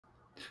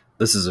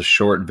This is a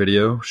short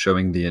video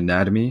showing the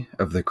anatomy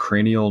of the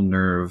cranial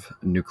nerve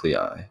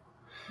nuclei.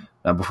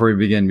 Now, before we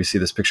begin, we see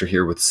this picture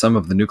here with some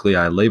of the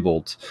nuclei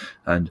labeled,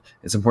 and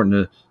it's important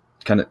to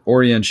kind of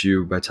orient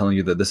you by telling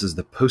you that this is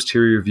the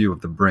posterior view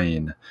of the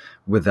brain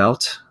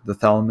without the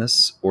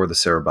thalamus or the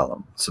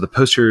cerebellum. So the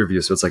posterior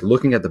view, so it's like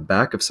looking at the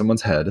back of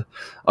someone's head,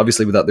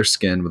 obviously without their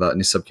skin, without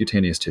any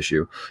subcutaneous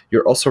tissue.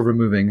 You're also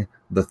removing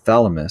the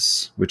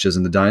thalamus, which is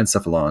in the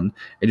diencephalon,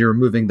 and you're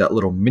removing that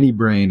little mini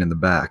brain in the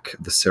back,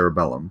 the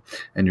cerebellum,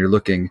 and you're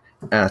looking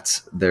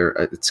at their,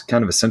 it's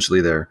kind of essentially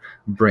their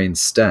brain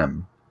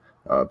stem,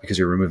 because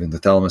you're removing the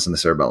thalamus and the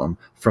cerebellum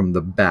from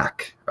the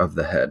back of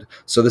the head.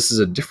 So this is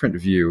a different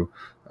view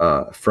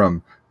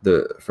from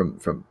the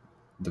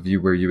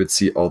view where you would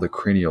see all the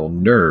cranial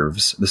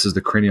nerves. This is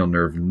the cranial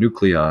nerve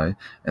nuclei,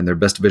 and they're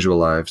best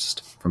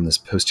visualized from this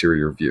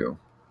posterior view.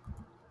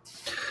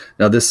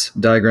 Now, this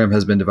diagram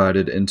has been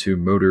divided into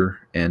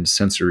motor and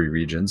sensory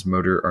regions.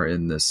 Motor are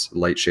in this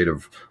light shade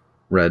of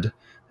red,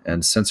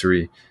 and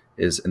sensory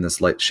is in this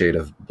light shade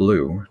of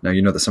blue. Now,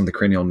 you know that some of the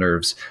cranial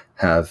nerves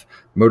have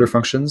motor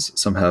functions,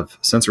 some have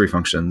sensory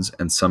functions,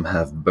 and some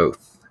have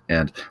both.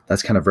 And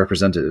that's kind of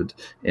represented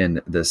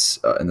in this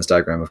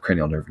diagram of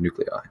cranial nerve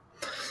nuclei.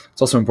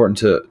 It's also important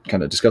to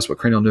kind of discuss what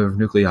cranial nerve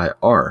nuclei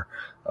are.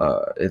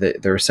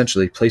 They're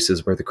essentially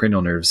places where the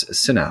cranial nerves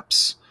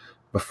synapse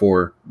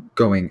before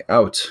going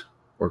out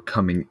or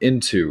coming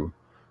into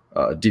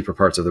deeper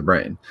parts of the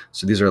brain.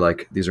 So these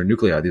are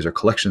nuclei. These are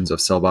collections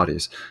of cell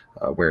bodies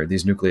where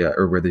these nuclei,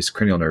 or where these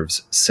cranial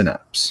nerves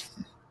synapse.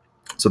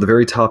 So the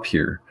very top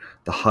here,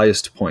 the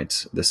highest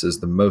point, this is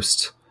the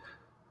most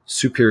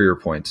superior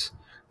point,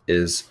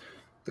 is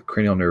the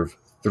cranial nerve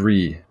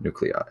 3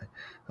 nuclei.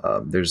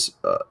 There's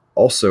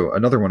also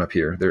another one up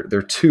here. There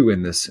are two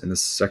in this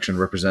section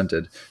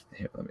represented.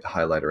 Here, let me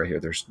highlight it right here.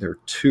 There are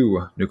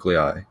two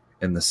nuclei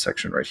in this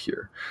section right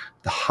here.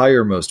 The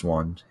highermost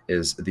one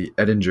is the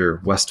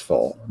Edinger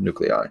Westphal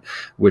nuclei,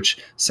 which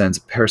sends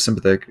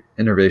parasympathetic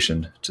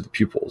innervation to the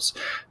pupils.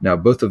 Now,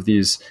 both of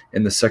these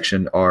in this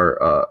section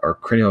are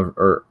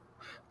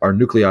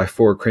nuclei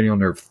for cranial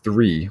nerve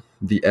 3.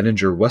 The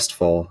Edinger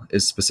Westphal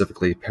is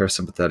specifically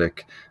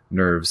parasympathetic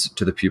nerves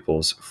to the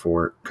pupils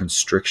for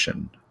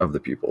constriction of the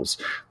pupils.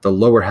 The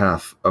lower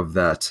half of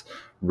that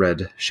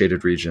red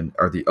shaded region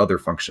are the other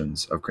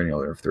functions of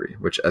cranial nerve 3,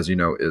 which, as you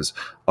know, is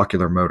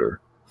ocular motor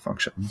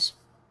functions.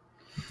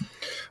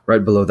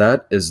 Right below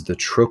that is the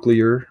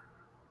trochlear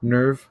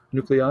nerve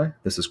nuclei.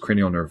 This is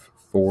cranial nerve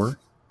 4.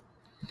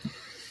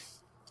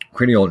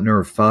 Cranial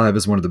nerve 5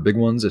 is one of the big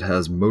ones. It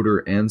has motor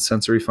and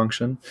sensory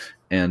function,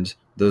 and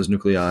those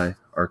nuclei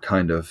are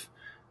kind of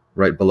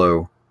right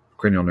below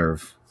cranial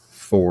nerve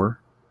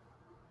 4.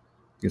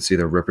 You can see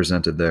they're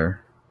represented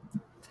there.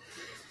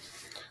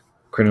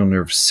 Cranial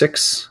nerve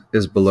 6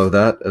 is below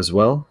that as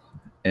well,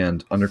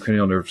 and under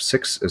cranial nerve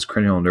 6 is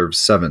cranial nerve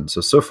 7.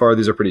 So far,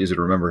 these are pretty easy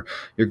to remember.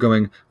 You're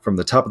going from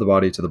the top of the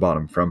body to the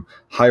bottom, from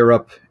higher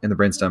up in the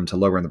brainstem to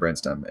lower in the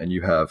brainstem, and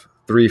you have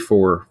 3,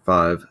 4,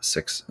 5,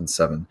 6, and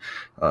 7.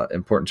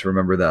 Important to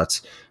remember that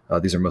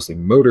these are mostly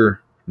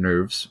motor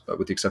nerves,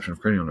 with the exception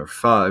of cranial nerve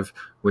 5,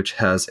 which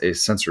has a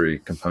sensory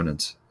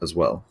component as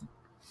well.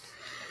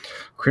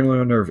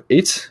 Cranial nerve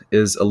 8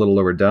 is a little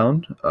lower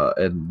down,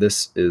 and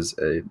this is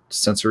a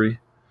sensory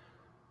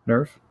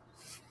nerve.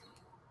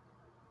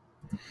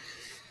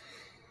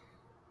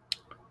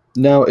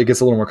 Now it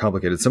gets a little more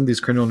complicated. Some of these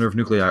cranial nerve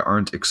nuclei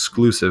aren't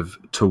exclusive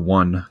to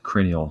one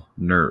cranial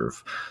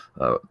nerve.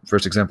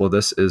 First example of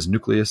this is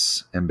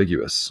Nucleus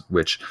Ambiguus,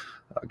 which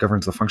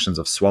governs the functions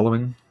of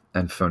swallowing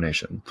and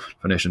phonation.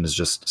 Phonation is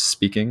just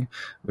speaking,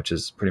 which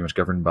is pretty much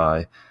governed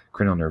by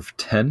cranial nerve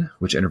 10,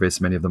 which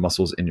innervates many of the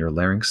muscles in your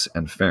larynx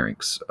and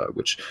pharynx,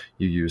 which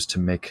you use to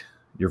make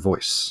your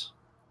voice.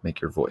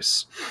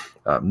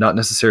 Not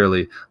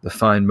necessarily the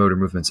fine motor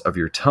movements of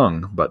your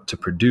tongue, but to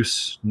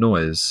produce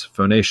noise,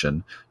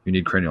 phonation, you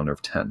need cranial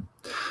nerve 10.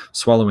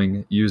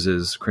 Swallowing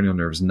uses cranial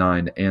nerves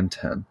 9 and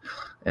 10,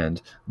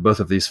 and both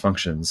of these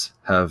functions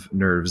have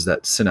nerves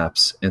that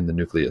synapse in the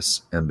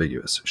nucleus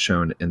ambiguus,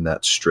 shown in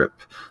that strip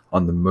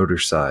on the motor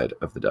side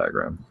of the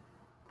diagram.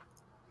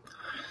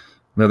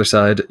 On the other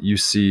side, you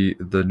see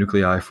the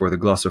nuclei for the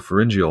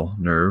glossopharyngeal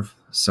nerve,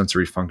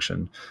 sensory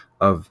function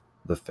of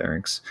the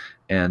pharynx,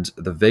 and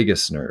the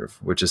vagus nerve,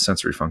 which is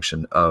sensory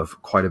function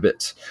of quite a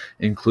bit,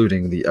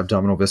 including the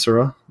abdominal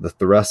viscera, the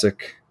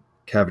thoracic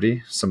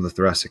cavity, some of the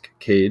thoracic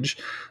cage,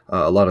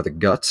 a lot of the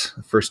gut,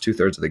 the first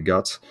 2/3 of the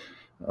gut.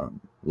 A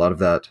lot of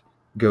that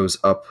goes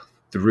up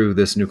through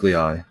this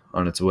nuclei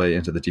on its way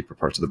into the deeper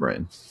parts of the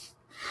brain.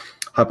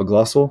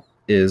 Hypoglossal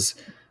is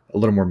a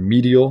little more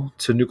medial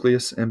to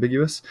Nucleus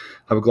Ambiguus.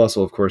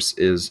 Hypoglossal, of course,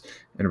 is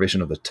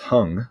innervation of the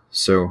tongue,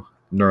 so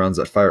neurons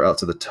that fire out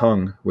to the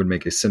tongue would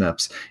make a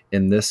synapse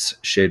in this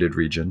shaded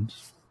region.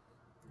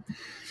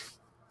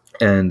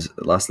 And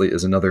lastly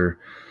is another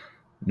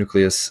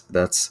nucleus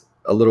that's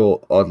a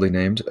little oddly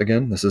named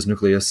again. This is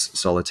Nucleus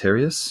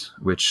Solitarius,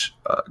 which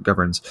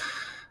governs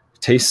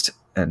taste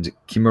and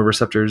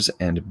chemoreceptors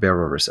and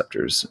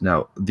baroreceptors.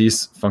 Now,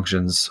 these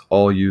functions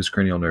all use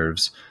cranial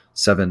nerves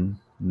 7,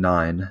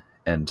 9,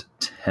 and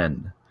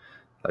 10.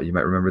 You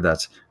might remember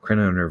that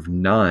cranial nerve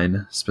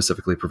 9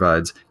 specifically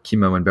provides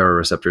chemo and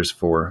baroreceptors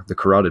for the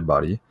carotid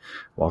body,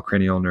 while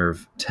cranial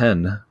nerve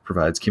 10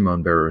 provides chemo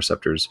and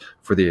baroreceptors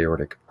for the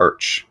aortic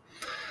arch.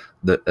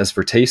 As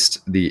for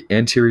taste, the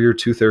anterior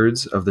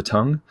 2/3 of the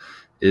tongue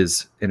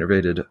is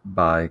innervated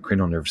by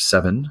cranial nerve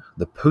 7.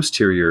 The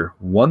posterior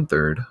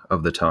 1/3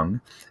 of the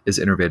tongue is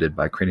innervated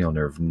by cranial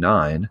nerve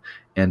 9,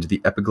 and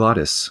the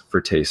epiglottis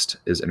for taste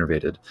is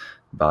innervated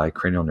by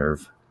cranial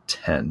nerve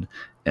 10.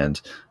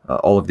 And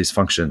all of these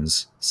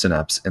functions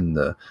synapse in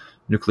the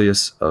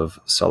nucleus of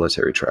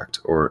solitary tract,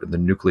 or the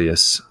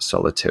Nucleus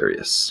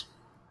Solitarius.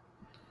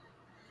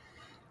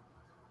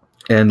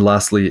 And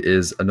lastly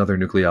is another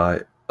nuclei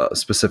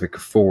specific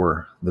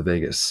for the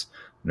vagus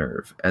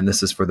nerve, and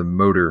this is for the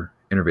motor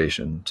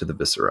innervation to the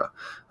viscera.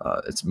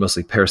 It's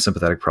mostly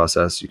parasympathetic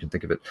process. You can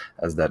think of it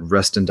as that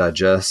rest and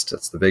digest.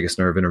 That's the vagus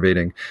nerve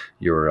innervating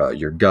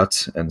your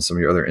gut and some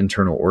of your other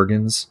internal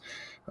organs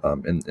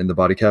in the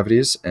body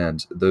cavities,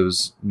 and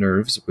those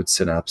nerves would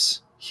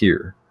synapse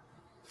here.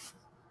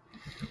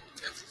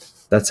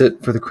 That's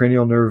it for the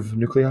cranial nerve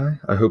nuclei.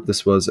 I hope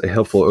this was a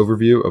helpful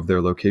overview of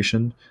their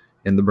location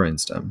in the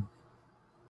brainstem.